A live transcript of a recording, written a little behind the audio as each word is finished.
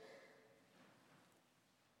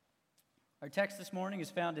Our text this morning is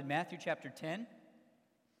found in Matthew chapter 10.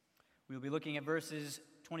 We will be looking at verses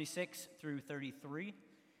 26 through 33. It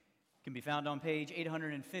can be found on page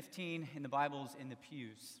 815 in the Bibles in the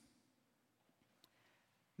pews.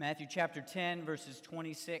 Matthew chapter 10, verses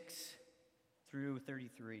 26 through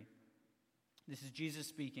 33. This is Jesus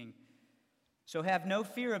speaking. So have no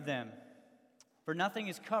fear of them, for nothing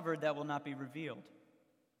is covered that will not be revealed,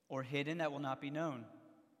 or hidden that will not be known.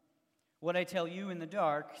 What I tell you in the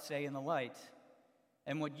dark, say in the light,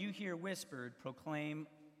 and what you hear whispered, proclaim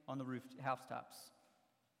on the housetops.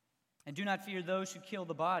 And do not fear those who kill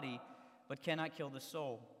the body, but cannot kill the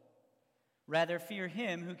soul. Rather, fear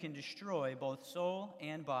him who can destroy both soul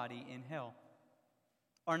and body in hell.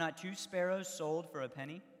 Are not 2 sparrows sold for a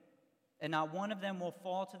penny? And not one of them will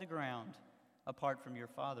fall to the ground apart from your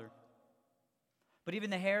Father. But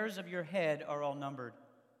even the hairs of your head are all numbered.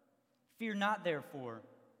 Fear not, therefore.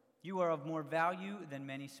 You are of more value than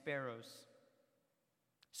many sparrows.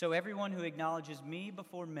 So everyone who acknowledges me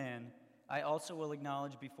before men, I also will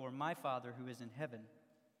acknowledge before my Father who is in heaven.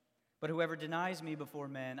 But whoever denies me before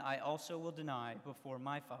men, I also will deny before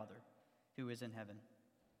my Father who is in heaven.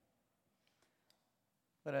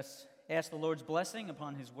 Let us ask the Lord's blessing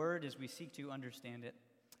upon his word as we seek to understand it.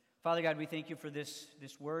 Father God, we thank you for this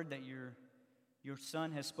word that your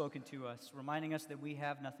Son has spoken to us, reminding us that we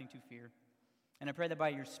have nothing to fear. And I pray that by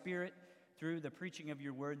your Spirit, through the preaching of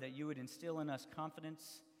your word, that you would instill in us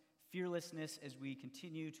confidence, fearlessness as we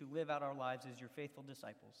continue to live out our lives as your faithful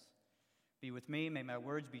disciples. Be with me. May my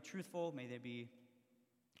words be truthful. May they be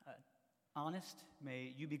honest.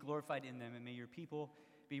 May you be glorified in them, and may your people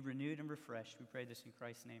be renewed and refreshed. We pray this in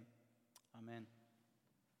Christ's name. Amen.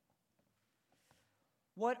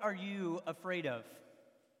 What are you afraid of?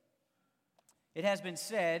 It has been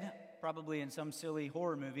said, probably in some silly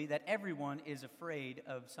horror movie, that everyone is afraid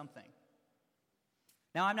of something.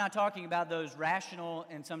 Now, I'm not talking about those rational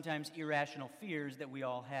and sometimes irrational fears that we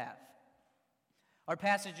all have. Our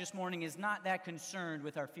passage this morning is not that concerned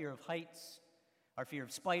with our fear of heights, our fear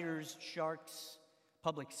of spiders, sharks,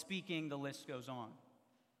 public speaking, the list goes on.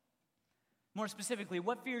 More specifically,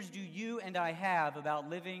 what fears do you and I have about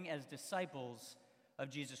living as disciples of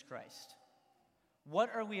Jesus Christ?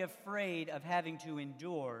 What are we afraid of having to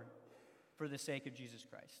endure for the sake of Jesus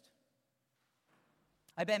Christ?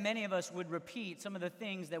 I bet many of us would repeat some of the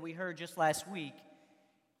things that we heard just last week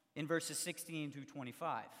in verses 16 through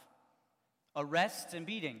 25. Arrests and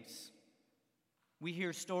beatings. We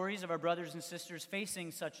hear stories of our brothers and sisters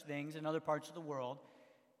facing such things in other parts of the world,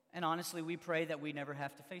 and honestly, we pray that we never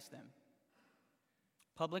have to face them.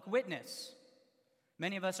 Public witness.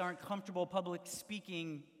 Many of us aren't comfortable public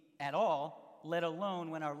speaking at all, let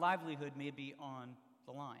alone when our livelihood may be on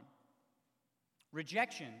the line.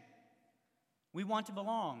 Rejection. We want to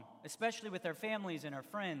belong, especially with our families and our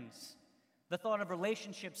friends. The thought of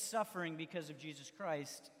relationships suffering because of Jesus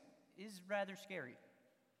Christ is rather scary.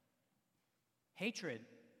 Hatred.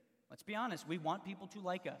 Let's be honest, we want people to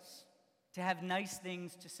like us, to have nice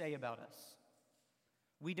things to say about us.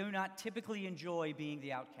 We do not typically enjoy being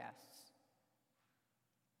the outcasts.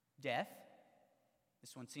 Death.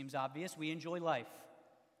 This one seems obvious. We enjoy life.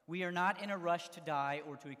 We are not in a rush to die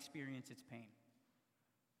or to experience its pain.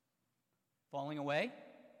 Falling away.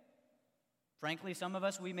 Frankly, some of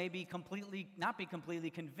us, we may be not be completely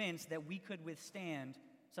convinced that we could withstand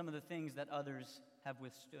some of the things that others have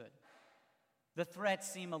withstood. The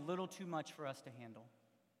threats seem a little too much for us to handle.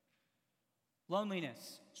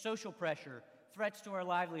 Loneliness, social pressure, threats to our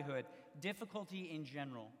livelihood, difficulty in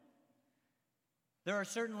general. There are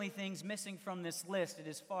certainly things missing from this list. It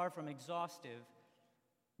is far from exhaustive.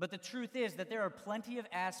 But the truth is that there are plenty of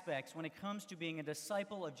aspects when it comes to being a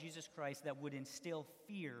disciple of Jesus Christ that would instill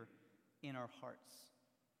fear in our hearts.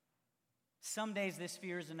 Some days this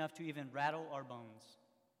fear is enough to even rattle our bones.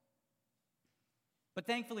 But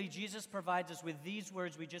thankfully, Jesus provides us with these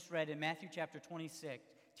words we just read in Matthew chapter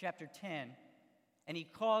 10, and he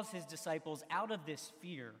calls his disciples out of this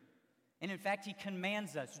fear. And in fact, he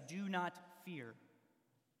commands us, do not fear.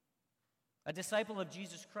 A disciple of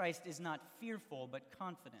Jesus Christ is not fearful, but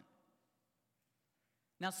confident.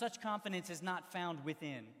 Now, such confidence is not found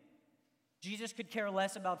within. Jesus could care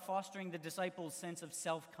less about fostering the disciples' sense of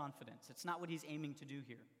self-confidence. It's not what he's aiming to do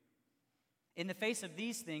here. In the face of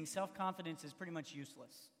these things, self-confidence is pretty much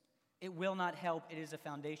useless. It will not help. It is a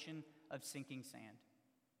foundation of sinking sand.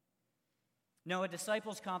 No, a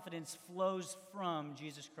disciple's confidence flows from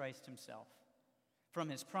Jesus Christ himself, from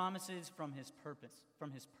his promises, from his purpose,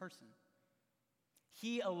 from his person.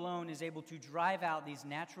 He alone is able to drive out these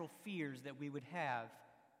natural fears that we would have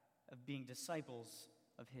of being disciples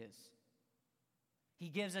of his. He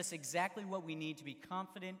gives us exactly what we need to be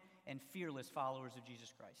confident and fearless followers of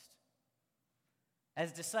Jesus Christ.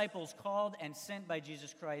 As disciples called and sent by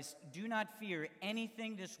Jesus Christ, do not fear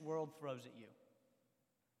anything this world throws at you.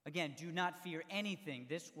 Again, do not fear anything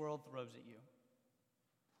this world throws at you.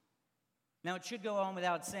 Now, it should go on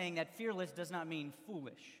without saying that fearless does not mean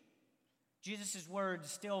foolish. Jesus' words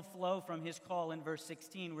still flow from his call in verse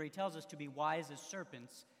 16, where he tells us to be wise as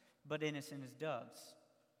serpents, but innocent as doves.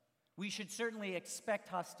 We should certainly expect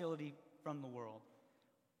hostility from the world.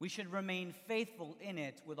 We should remain faithful in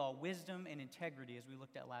it with all wisdom and integrity, as we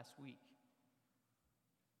looked at last week.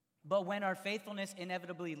 But when our faithfulness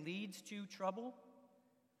inevitably leads to trouble,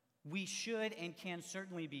 we should and can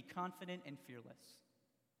certainly be confident and fearless.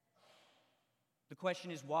 The question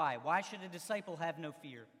is why? Why should a disciple have no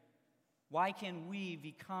fear? Why can we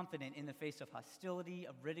be confident in the face of hostility,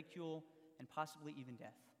 of ridicule, and possibly even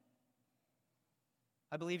death?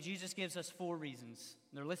 I believe Jesus gives us 4 reasons.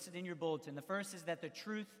 They're listed in your bulletin. The first is that the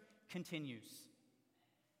truth continues.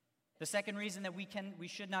 The second reason that we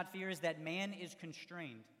should not fear is that man is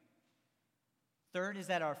constrained. Third is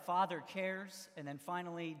that our Father cares. And then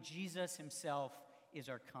finally, Jesus himself is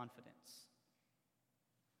our confidence.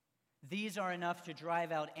 These are enough to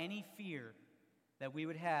drive out any fear that we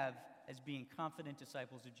would have as being confident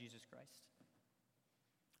disciples of Jesus Christ.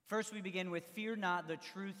 First, we begin with fear not, the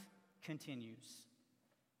truth continues.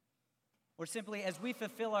 Or simply, as we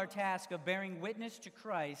fulfill our task of bearing witness to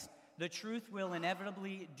Christ, the truth will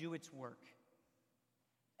inevitably do its work.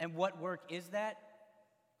 And what work is that?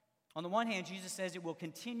 On the one hand, Jesus says it will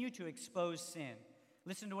continue to expose sin.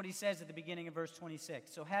 Listen to what he says at the beginning of verse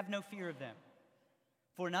 26. So have no fear of them,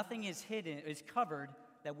 for nothing is covered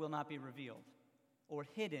that will not be revealed, or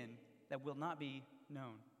hidden that will not be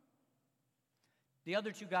known. The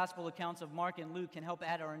other 2 gospel accounts of Mark and Luke can help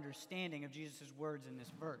add our understanding of Jesus' words in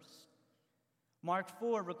this verse. Mark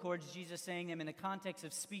 4 records Jesus saying them in the context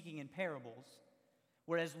of speaking in parables,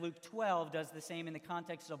 whereas Luke 12 does the same in the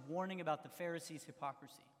context of warning about the Pharisees'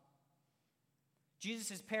 hypocrisy.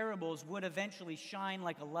 Jesus' parables would eventually shine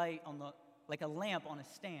like a lamp on a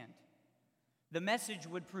stand. The message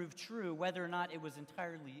would prove true whether or not it was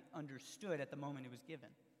entirely understood at the moment it was given.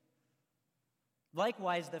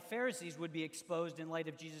 Likewise, the Pharisees would be exposed in light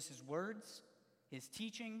of Jesus' words, his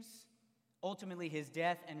teachings, ultimately his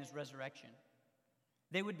death and his resurrection.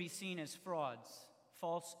 They would be seen as frauds,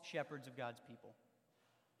 false shepherds of God's people.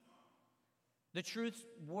 The truth's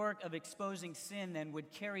work of exposing sin then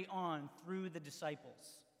would carry on through the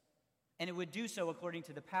disciples, and it would do so according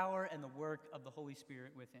to the power and the work of the Holy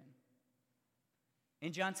Spirit within.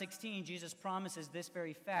 In John 16, Jesus promises this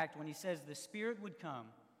very fact when he says the Spirit would come.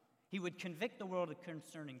 He would convict the world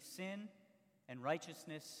concerning sin and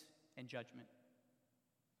righteousness and judgment.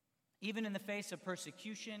 Even in the face of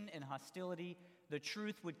persecution and hostility, the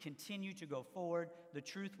truth would continue to go forward. The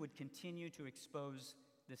truth would continue to expose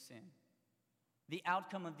the sin. The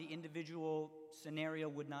outcome of the individual scenario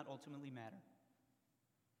would not ultimately matter.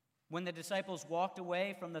 When the disciples walked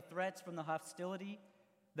away from the threats, from the hostility,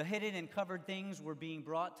 the hidden and covered things were being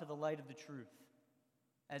brought to the light of the truth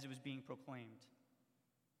as it was being proclaimed.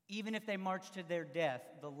 Even if they marched to their death,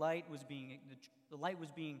 the light was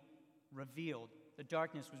being revealed. The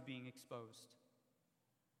darkness was being exposed.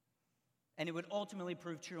 And it would ultimately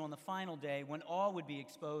prove true on the final day when all would be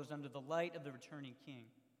exposed under the light of the returning King.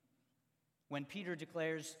 When Peter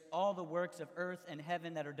declares, all the works of earth and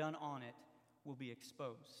heaven that are done on it will be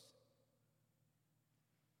exposed.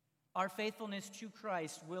 Our faithfulness to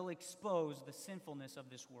Christ will expose the sinfulness of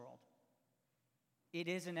this world. It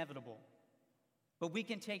is inevitable. But we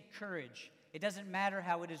can take courage. It doesn't matter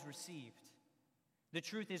how it is received. The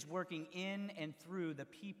truth is working in and through the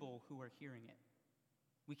people who are hearing it.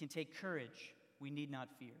 We can take courage. We need not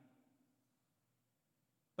fear.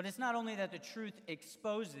 But it's not only that the truth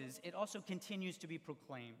exposes, it also continues to be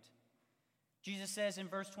proclaimed. Jesus says in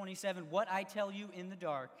verse 27, what I tell you in the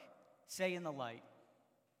dark, say in the light.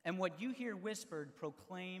 And what you hear whispered,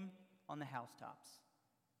 proclaim on the housetops.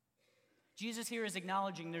 Jesus here is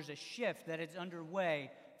acknowledging there's a shift that is underway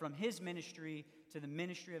from his ministry to the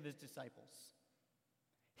ministry of his disciples.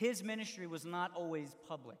 His ministry was not always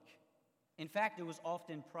public. In fact, it was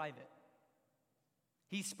often private.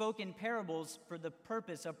 He spoke in parables for the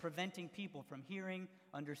purpose of preventing people from hearing,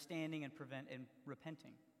 understanding, and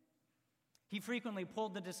repenting. He frequently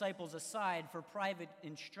pulled the disciples aside for private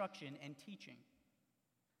instruction and teaching.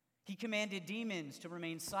 He commanded demons to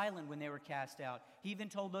remain silent when they were cast out. He even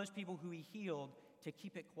told those people who he healed to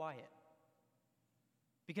keep it quiet,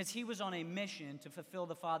 because he was on a mission to fulfill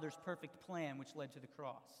the Father's perfect plan, which led to the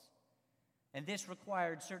cross. And this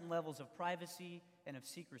required certain levels of privacy and of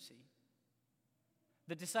secrecy.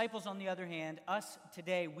 The disciples, on the other hand, us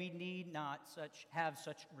today, we need not have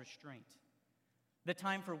such restraint. The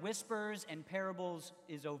time for whispers and parables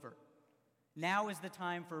is over. Now is the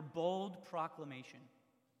time for bold proclamation.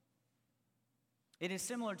 It is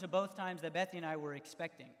similar to both times that Bethany and I were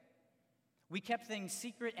expecting. We kept things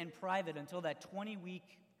secret and private until that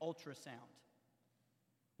 20-week ultrasound,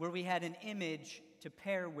 where we had an image to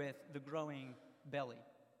pair with the growing belly.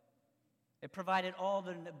 It provided all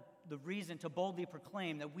the reason to boldly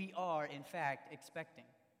proclaim that we are, in fact, expecting.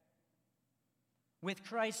 With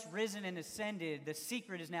Christ risen and ascended, the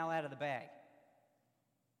secret is now out of the bag.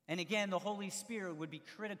 And again, the Holy Spirit would be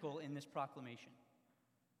critical in this proclamation.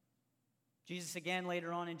 Jesus again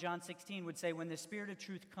later on in John 16 would say, when the Spirit of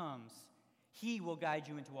truth comes, he will guide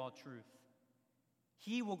you into all truth.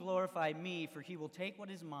 He will glorify me, for he will take what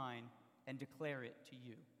is mine and declare it to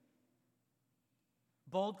you.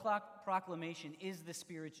 Bold proclamation is the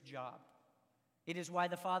Spirit's job. It is why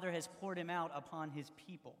the Father has poured him out upon his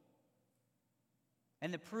people.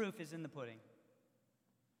 And the proof is in the pudding.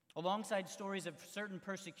 Alongside stories of certain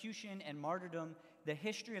persecution and martyrdom, the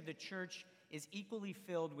history of the church is equally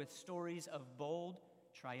filled with stories of bold,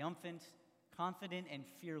 triumphant, confident, and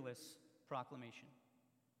fearless proclamation.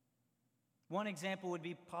 One example would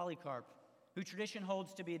be Polycarp, who tradition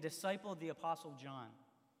holds to be a disciple of the Apostle John.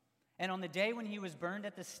 And on the day when he was burned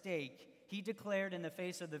at the stake, he declared in the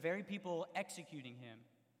face of the very people executing him,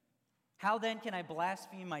 "How then can I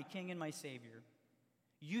blaspheme my King and my Savior?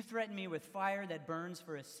 You threaten me with fire that burns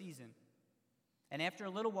for a season, and after a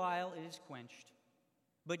little while it is quenched.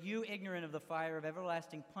 But you, ignorant of the fire of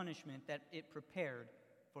everlasting punishment that it prepared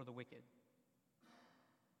for the wicked."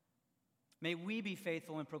 May we be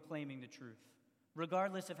faithful in proclaiming the truth,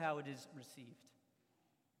 regardless of how it is received.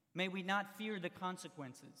 May we not fear the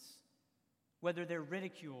consequences, whether they're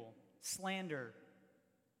ridicule, slander,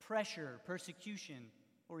 pressure, persecution,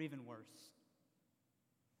 or even worse.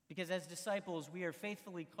 Because as disciples, we are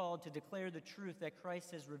faithfully called to declare the truth that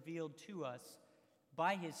Christ has revealed to us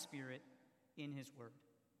by his Spirit in his word.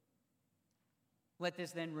 Let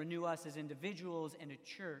this then renew us as individuals and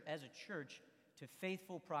as a church to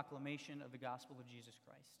faithful proclamation of the gospel of Jesus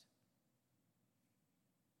Christ.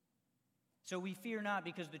 So we fear not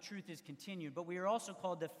because the truth is continued, but we are also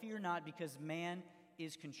called to fear not because man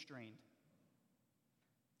is constrained.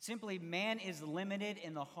 Simply, man is limited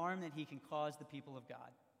in the harm that he can cause the people of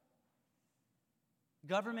God.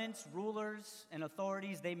 Governments, rulers, and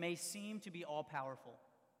authorities, they may seem to be all-powerful.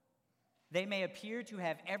 They may appear to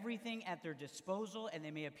have everything at their disposal, and they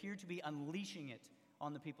may appear to be unleashing it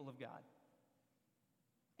on the people of God.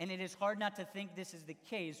 And it is hard not to think this is the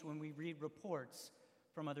case when we read reports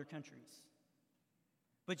from other countries.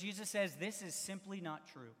 But Jesus says this is simply not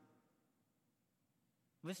true.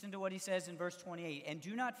 Listen to what he says in verse 28, "And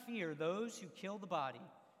do not fear those who kill the body,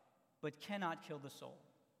 but cannot kill the soul."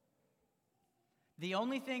 The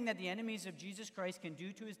only thing that the enemies of Jesus Christ can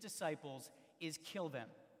do to his disciples is kill them.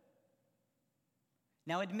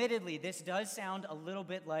 Now, admittedly, this does sound a little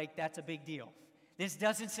bit like that's a big deal. This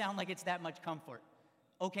doesn't sound like it's that much comfort.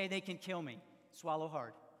 Okay, they can kill me. Swallow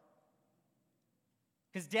hard.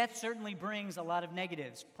 Because death certainly brings a lot of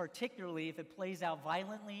negatives, particularly if it plays out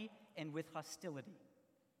violently and with hostility.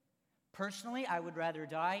 Personally, I would rather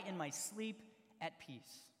die in my sleep at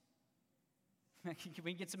peace. Can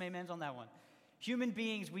we get some amens on that one? Human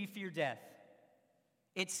beings, we fear death.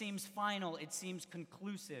 It seems final, it seems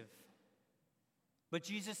conclusive. But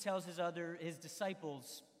Jesus tells his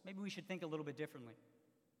disciples, maybe we should think a little bit differently.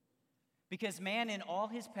 Because man in all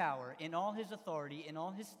his power, in all his authority, in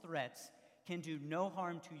all his threats, can do no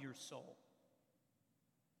harm to your soul.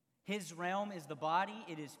 His realm is the body,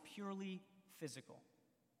 it is purely physical.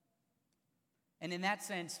 And in that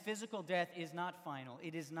sense, physical death is not final,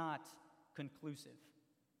 it is not conclusive.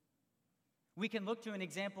 We can look to an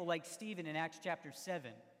example like Stephen in Acts chapter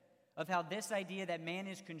 7 of how this idea that man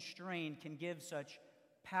is constrained can give such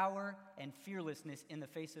power and fearlessness in the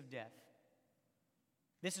face of death.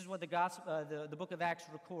 This is what the book of Acts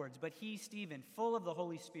records. "But he, Stephen, full of the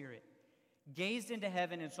Holy Spirit, gazed into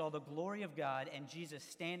heaven and saw the glory of God and Jesus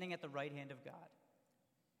standing at the right hand of God.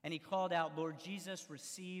 And he called out, 'Lord Jesus,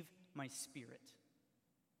 receive my spirit.'"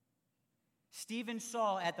 Stephen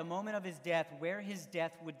saw at the moment of his death where his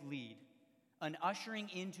death would lead, an ushering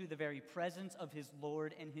into the very presence of his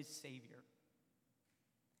Lord and his Savior.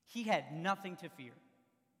 He had nothing to fear,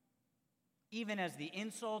 even as the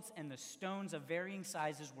insults and the stones of varying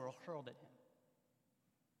sizes were hurled at him.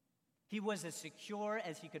 He was as secure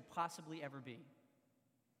as he could possibly ever be.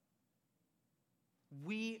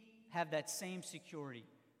 We have that same security.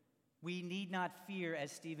 We need not fear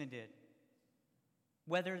as Stephen did.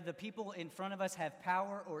 Whether the people in front of us have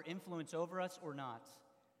power or influence over us or not,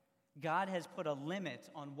 God has put a limit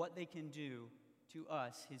on what they can do to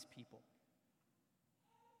us, his people.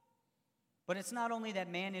 But it's not only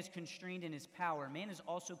that man is constrained in his power, man is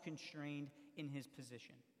also constrained in his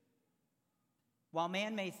position. While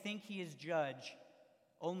man may think he is judge,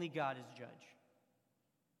 only God is judge.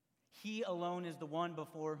 He alone is the one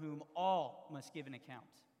before whom all must give an account.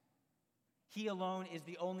 He alone is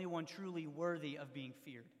the only one truly worthy of being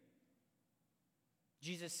feared.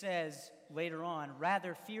 Jesus says later on,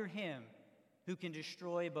 rather fear him who can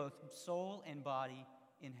destroy both soul and body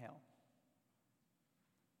in hell.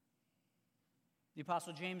 The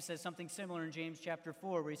Apostle James says something similar in James chapter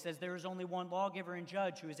 4, where he says, there is only one lawgiver and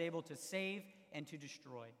judge who is able to save and to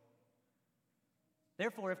destroy.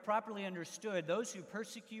 Therefore, if properly understood, those who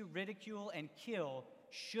persecute, ridicule, and kill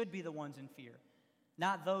should be the ones in fear,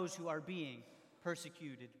 not those who are being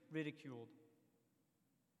persecuted, ridiculed.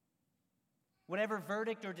 Whatever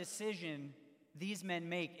verdict or decision these men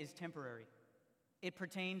make is temporary. It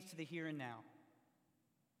pertains to the here and now.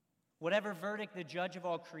 Whatever verdict the judge of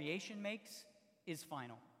all creation makes is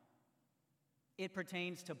final. It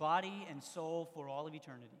pertains to body and soul for all of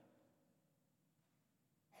eternity.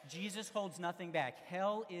 Jesus holds nothing back.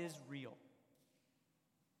 Hell is real.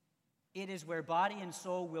 It is where body and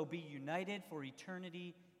soul will be united for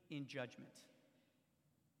eternity in judgment.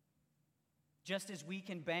 Just as we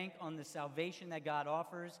can bank on the salvation that God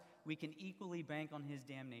offers, we can equally bank on his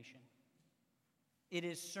damnation. It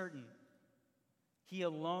is certain. He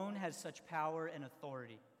alone has such power and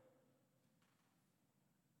authority.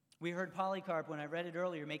 We heard Polycarp, when I read it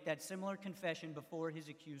earlier, make that similar confession before his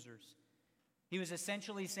accusers. He was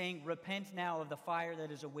essentially saying, repent now of the fire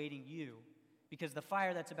that is awaiting you, because the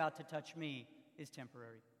fire that's about to touch me is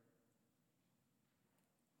temporary.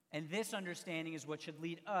 And this understanding is what should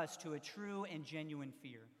lead us to a true and genuine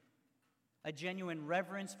fear, a genuine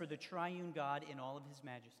reverence for the triune God in all of his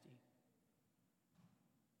majesty.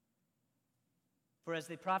 For as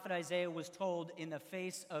the prophet Isaiah was told in the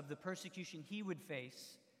face of the persecution he would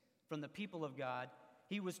face from the people of God,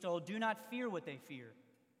 he was told, do not fear what they fear,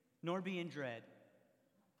 nor be in dread.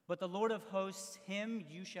 But the Lord of hosts, him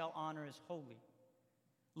you shall honor as holy.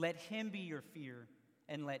 Let him be your fear,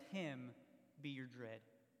 and let him be your dread.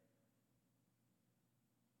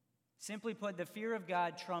 Simply put, the fear of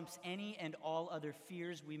God trumps any and all other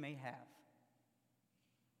fears we may have.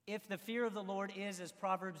 If the fear of the Lord is, as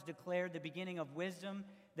Proverbs declared, the beginning of wisdom,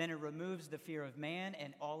 then it removes the fear of man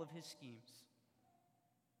and all of his schemes.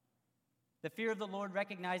 The fear of the Lord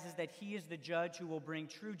recognizes that he is the judge who will bring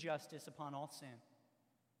true justice upon all sin.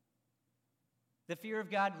 The fear of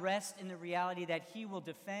God rests in the reality that he will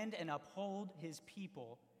defend and uphold his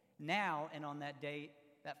people now and on that day,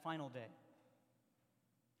 that final day.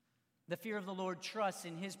 The fear of the Lord trusts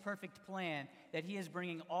in his perfect plan that he is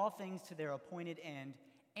bringing all things to their appointed end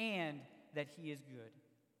and that he is good.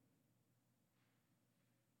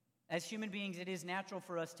 As human beings, it is natural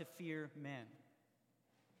for us to fear men.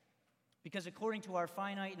 Because according to our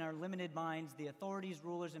finite and our limited minds, the authorities,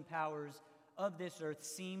 rulers, and powers of this earth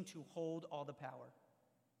seem to hold all the power.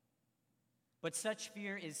 But such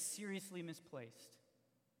fear is seriously misplaced.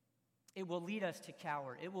 It will lead us to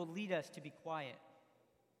cower. It will lead us to be quiet.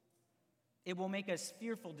 It will make us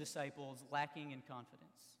fearful disciples lacking in confidence.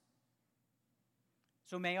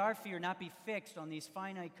 So may our fear not be fixed on these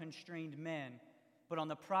finite, constrained men, but on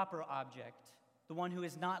the proper object, the one who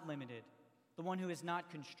is not limited, the one who is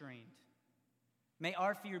not constrained. May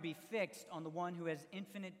our fear be fixed on the one who has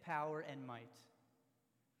infinite power and might,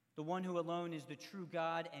 the one who alone is the true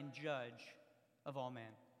God and judge of all men.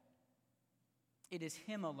 It is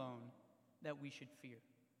him alone that we should fear.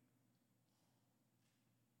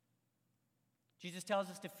 Jesus tells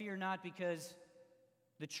us to fear not because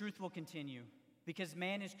the truth will continue, because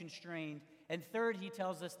man is constrained. And third, he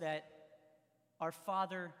tells us that our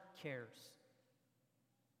Father cares.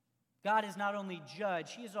 God is not only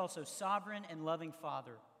judge, he is also sovereign and loving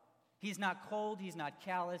Father. He's not cold, he's not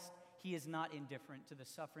calloused, he is not indifferent to the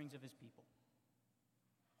sufferings of his people.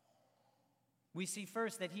 We see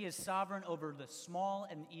first that he is sovereign over the small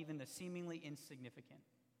and even the seemingly insignificant.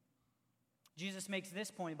 Jesus makes this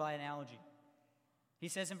point by analogy. He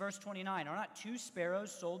says in verse 29, are not 2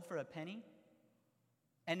 sparrows sold for a penny?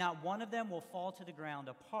 And not one of them will fall to the ground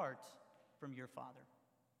apart from your Father.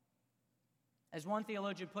 As one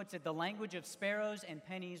theologian puts it, the language of sparrows and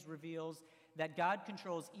pennies reveals that God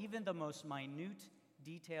controls even the most minute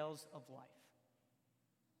details of life.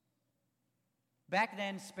 Back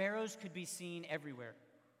then, sparrows could be seen everywhere.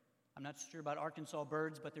 I'm not sure about Arkansas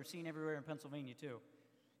birds, but they're seen everywhere in Pennsylvania too.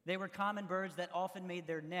 They were common birds that often made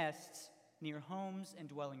their nests near homes and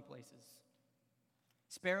dwelling places.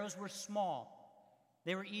 Sparrows were small.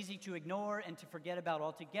 They were easy to ignore and to forget about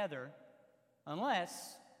altogether,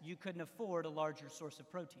 unless you couldn't afford a larger source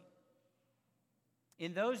of protein.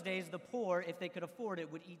 In those days, the poor, if they could afford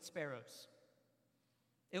it, would eat sparrows.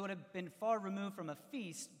 It would have been far removed from a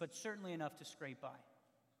feast, but certainly enough to scrape by.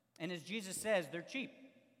 And as Jesus says, they're cheap.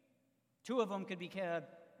 2 of them could be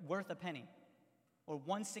worth a penny, or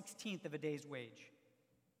 1/16 of a day's wage.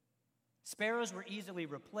 Sparrows were easily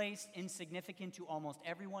replaced, insignificant to almost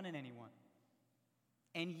everyone and anyone.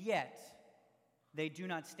 And yet, they do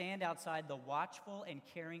not stand outside the watchful and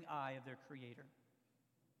caring eye of their Creator.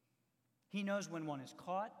 He knows when one is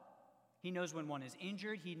caught. He knows when one is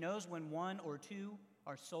injured. He knows when 1 or 2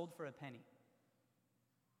 are sold for a penny.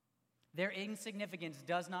 Their insignificance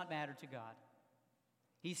does not matter to God.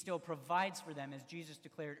 He still provides for them, as Jesus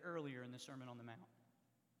declared earlier in the Sermon on the Mount.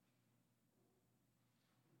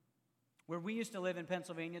 Where we used to live in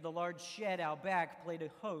Pennsylvania, the large shed out back played a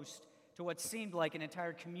host to what seemed like an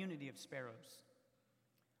entire community of sparrows.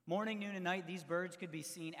 Morning, noon, and night, these birds could be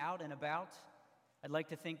seen out and about. I'd like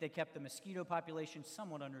to think they kept the mosquito population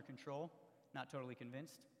somewhat under control. Not totally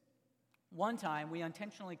convinced. One time, we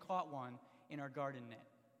unintentionally caught one in our garden net.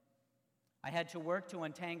 I had to work to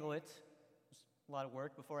untangle it. It was a lot of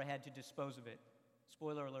work before I had to dispose of it.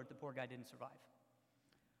 Spoiler alert, the poor guy didn't survive.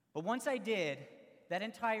 But once I did, that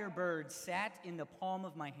entire bird sat in the palm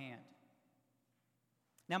of my hand.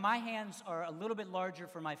 Now, my hands are a little bit larger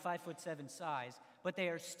for my 5'7" size, but they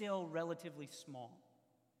are still relatively small.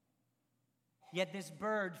 Yet this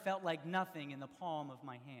bird felt like nothing in the palm of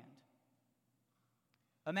my hand.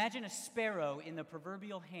 Imagine a sparrow in the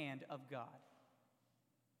proverbial hand of God.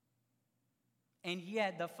 And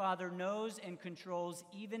yet the Father knows and controls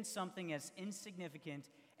even something as insignificant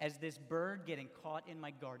as this bird getting caught in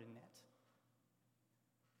my garden net.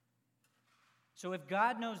 So if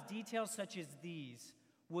God knows details such as these,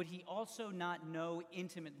 would he also not know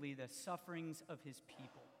intimately the sufferings of his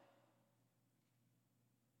people?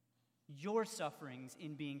 Your sufferings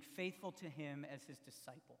in being faithful to him as his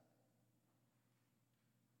disciple.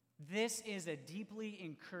 This is a deeply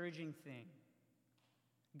encouraging thing.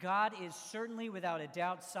 God is certainly, without a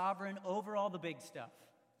doubt, sovereign over all the big stuff.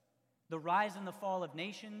 The rise and the fall of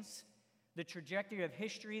nations, the trajectory of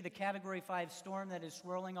history, the Category 5 storm that is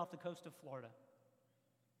swirling off the coast of Florida.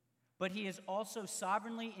 But he is also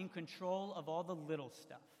sovereignly in control of all the little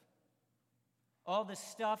stuff. All the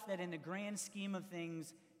stuff that in the grand scheme of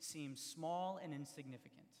things seems small and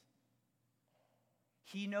insignificant.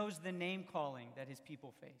 He knows the name-calling that his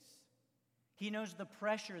people face. He knows the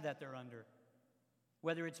pressure that they're under,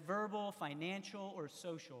 whether it's verbal, financial, or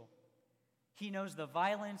social. He knows the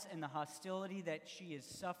violence and the hostility that she is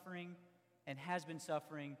suffering and has been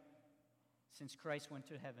suffering since Christ went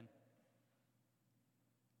to heaven.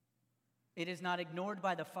 It is not ignored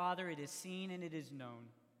by the Father, it is seen and it is known.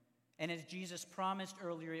 And as Jesus promised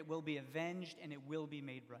earlier, it will be avenged and it will be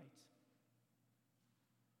made right.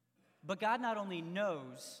 But God not only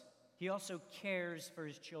knows, he also cares for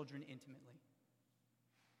his children intimately.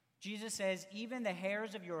 Jesus says, even the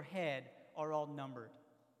hairs of your head are all numbered.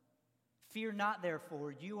 Fear not,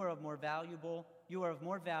 therefore, you are of more value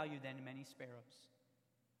than many sparrows.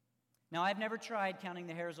 Now, I've never tried counting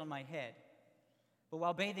the hairs on my head, but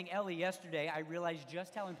while bathing Ellie yesterday, I realized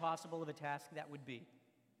just how impossible of a task that would be.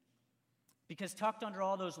 Because tucked under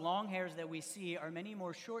all those long hairs that we see are many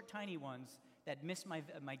more short, tiny ones that miss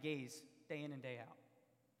my gaze day in and day out.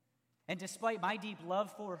 And despite my deep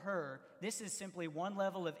love for her, this is simply one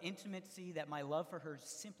level of intimacy that my love for her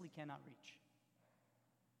simply cannot reach.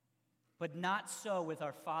 But not so with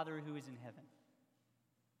our Father who is in heaven.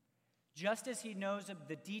 Just as he knows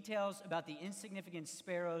the details about the insignificant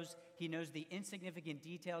sparrows, he knows the insignificant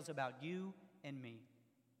details about you and me,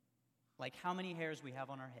 like how many hairs we have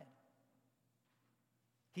on our head.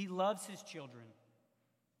 He loves his children.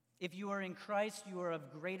 If you are in Christ, you are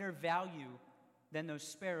of greater value than those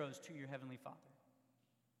sparrows to your heavenly Father.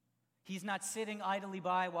 He's not sitting idly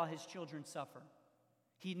by while his children suffer.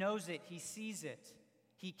 He knows it, he sees it,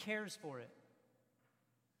 he cares for it.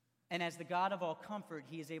 And as the God of all comfort,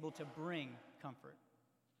 he is able to bring comfort.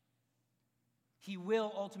 He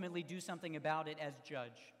will ultimately do something about it as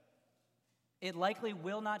judge. It likely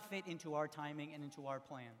will not fit into our timing and into our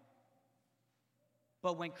plan.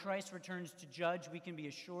 But when Christ returns to judge, we can be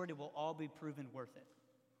assured it will all be proven worth it.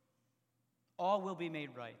 All will be made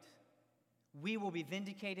right. We will be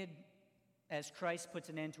vindicated as Christ puts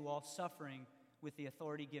an end to all suffering with the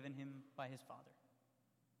authority given him by his Father.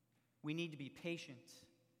 We need to be patient,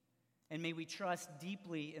 and may we trust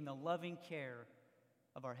deeply in the loving care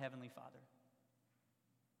of our Heavenly Father.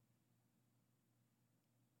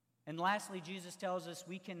 And lastly, Jesus tells us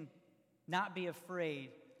we can not be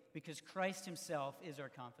afraid because Christ himself is our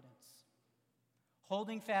confidence.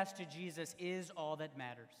 Holding fast to Jesus is all that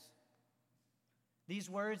matters. These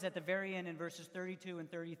words at the very end in verses 32 and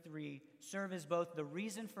 33 serve as both the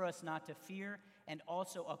reason for us not to fear and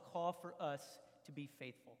also a call for us to be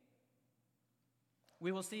faithful.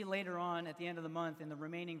 We will see later on at the end of the month in the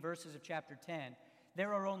remaining verses of chapter 10,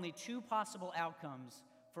 there are only two possible outcomes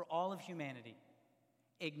for all of humanity: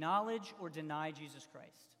 acknowledge or deny Jesus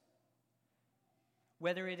Christ.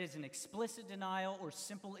 Whether it is an explicit denial or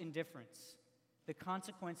simple indifference, the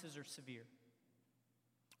consequences are severe.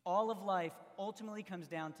 All of life ultimately comes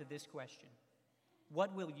down to this question: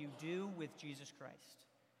 what will you do with Jesus Christ?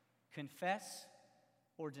 Confess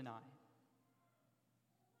or deny?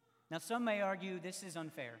 Now, some may argue this is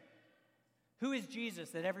unfair. Who is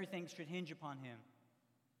Jesus that everything should hinge upon him?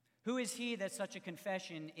 Who is he that such a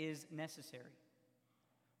confession is necessary?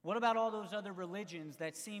 What about all those other religions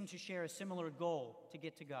that seem to share a similar goal to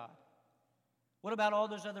get to God? What about all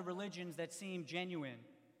those other religions that seem genuine,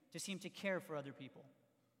 to seem to care for other people?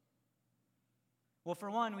 Well, for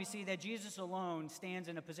one, we see that Jesus alone stands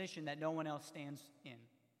in a position that no one else stands in,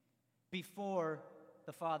 before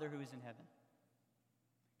the Father who is in heaven.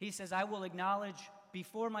 He says, I will acknowledge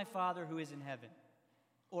before my Father who is in heaven,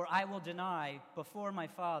 or I will deny before my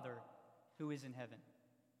Father who is in heaven.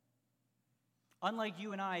 Unlike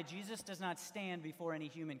you and I, Jesus does not stand before any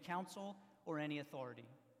human council or any authority.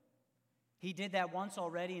 He did that once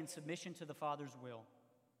already in submission to the Father's will.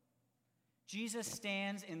 Jesus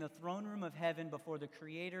stands in the throne room of heaven before the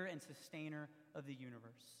creator and sustainer of the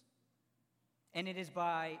universe. And it is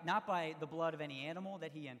not by the blood of any animal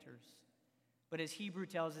that he enters, but as Hebrew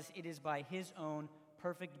tells us, it is by his own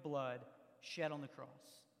perfect blood shed on the cross.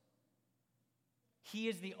 He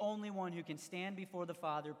is the only one who can stand before the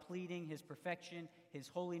Father pleading his perfection, his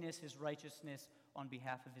holiness, his righteousness on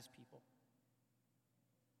behalf of his people.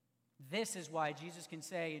 This is why Jesus can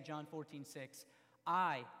say in John 14:6,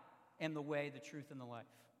 I am the way, the truth, and the life.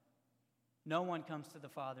 No one comes to the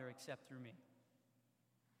Father except through me.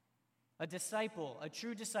 A disciple, a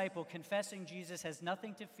true disciple, confessing Jesus has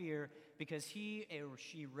nothing to fear because he or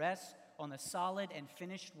she rests on the solid and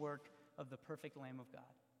finished work of the perfect Lamb of God.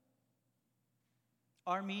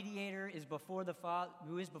 Our mediator is before the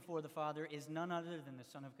who is before the Father is none other than the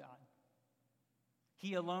Son of God.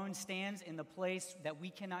 He alone stands in the place that we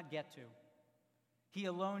cannot get to. He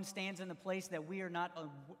alone stands in the place that we are not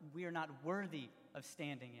worthy of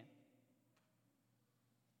standing in.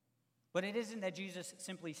 But it isn't that Jesus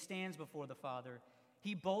simply stands before the Father.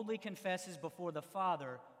 He boldly confesses before the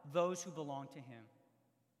Father those who belong to him.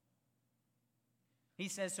 He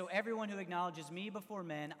says, so everyone who acknowledges me before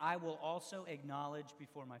men, I will also acknowledge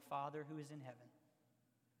before my Father who is in heaven.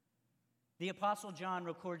 The Apostle John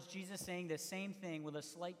records Jesus saying the same thing with a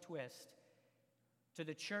slight twist to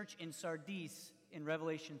the church in Sardis in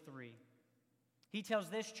Revelation 3. He tells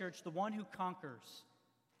this church, the one who conquers,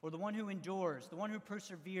 or the one who endures, the one who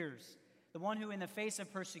perseveres, the one who in the face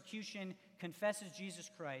of persecution confesses Jesus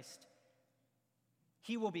Christ,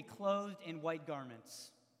 he will be clothed in white garments,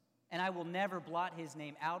 and I will never blot his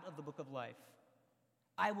name out of the book of life.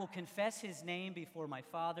 I will confess his name before my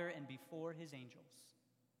Father and before his angels.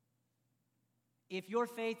 If your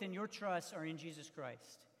faith and your trust are in Jesus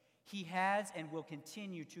Christ, he has and will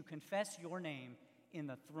continue to confess your name in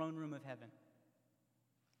the throne room of heaven.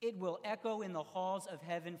 It will echo in the halls of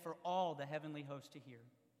heaven for all the heavenly host to hear.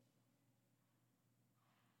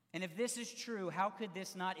 And if this is true, how could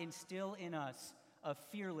this not instill in us a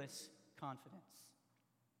fearless confidence?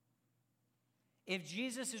 If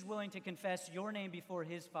Jesus is willing to confess your name before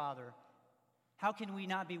his Father, how can we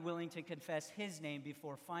not be willing to confess his name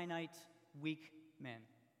before finite, weak men?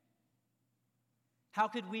 How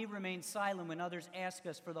could we remain silent when others ask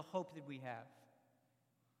us for the hope that we have?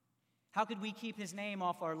 How could we keep his name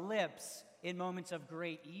off our lips in moments of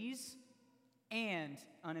great ease and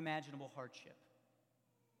unimaginable hardship?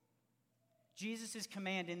 Jesus'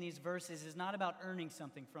 command in these verses is not about earning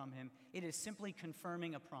something from him. It is simply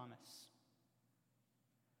confirming a promise.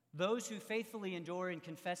 Those who faithfully endure in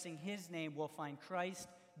confessing his name will find Christ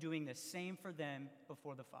doing the same for them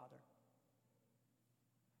before the Father.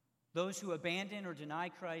 Those who abandon or deny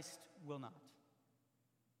Christ will not.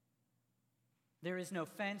 There is no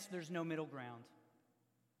fence, there's no middle ground.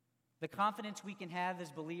 The confidence we can have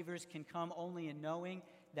as believers can come only in knowing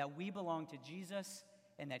that we belong to Jesus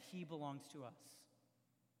and that he belongs to us.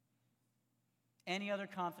 Any other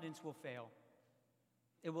confidence will fail.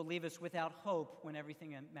 It will leave us without hope when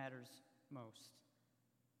everything matters most.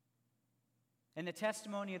 And the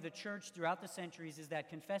testimony of the church throughout the centuries is that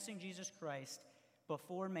confessing Jesus Christ,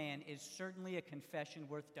 before man is certainly a confession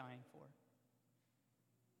worth dying for.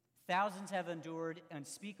 Thousands have endured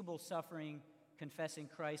unspeakable suffering, confessing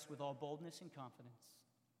Christ with all boldness and confidence.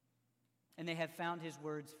 And they have found his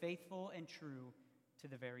words faithful and true to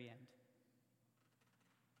the very end.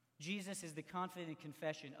 Jesus is the confident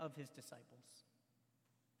confession of his disciples.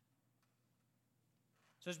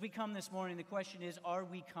 So as we come this morning, the question is, are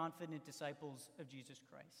we confident disciples of Jesus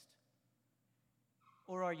Christ?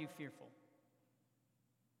 Or are you fearful?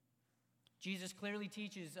 Jesus clearly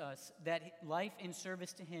teaches us that life in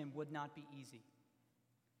service to him would not be easy.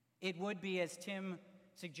 It would be, as Tim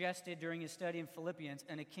suggested during his study in Philippians,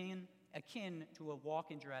 akin to a walk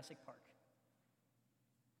in Jurassic Park.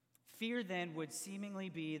 Fear then would seemingly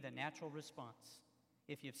be the natural response.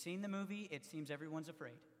 If you've seen the movie, it seems everyone's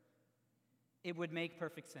afraid. It would make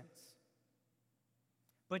perfect sense.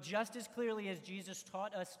 But just as clearly as Jesus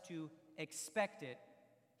taught us to expect it,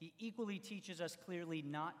 he equally teaches us clearly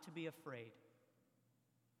not to be afraid.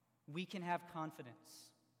 We can have confidence,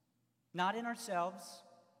 not in ourselves,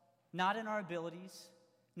 not in our abilities,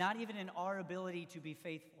 not even in our ability to be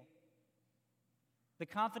faithful. The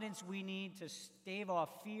confidence we need to stave off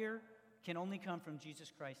fear can only come from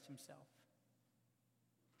Jesus Christ himself.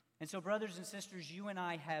 And so, brothers and sisters, you and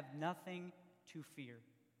I have nothing to fear.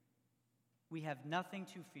 We have nothing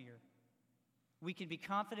to fear. We can be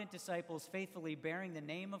confident disciples faithfully bearing the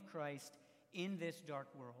name of Christ in this dark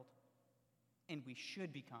world. And we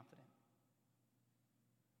should be confident.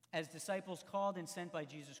 As disciples called and sent by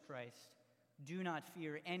Jesus Christ, do not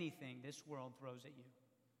fear anything this world throws at you.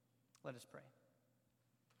 Let us pray.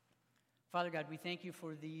 Father God, we thank you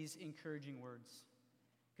for these encouraging words,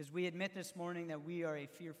 because we admit this morning that we are a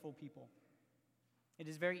fearful people. It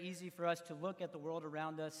is very easy for us to look at the world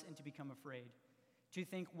around us and to become afraid, to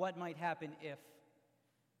think what might happen if.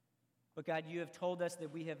 But God, you have told us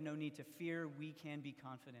that we have no need to fear. We can be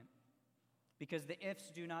confident, because the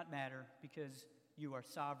ifs do not matter, because you are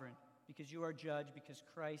sovereign, because you are judge, because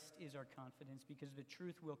Christ is our confidence, because the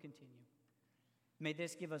truth will continue. May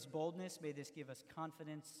this give us boldness. May this give us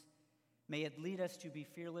confidence. May it lead us to be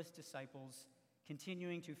fearless disciples,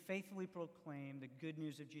 continuing to faithfully proclaim the good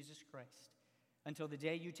news of Jesus Christ until the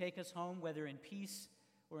day you take us home, whether in peace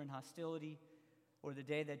or in hostility, or the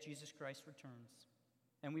day that Jesus Christ returns.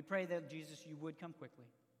 And we pray that, Jesus, you would come quickly.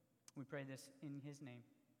 We pray this in his name.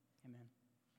 Amen.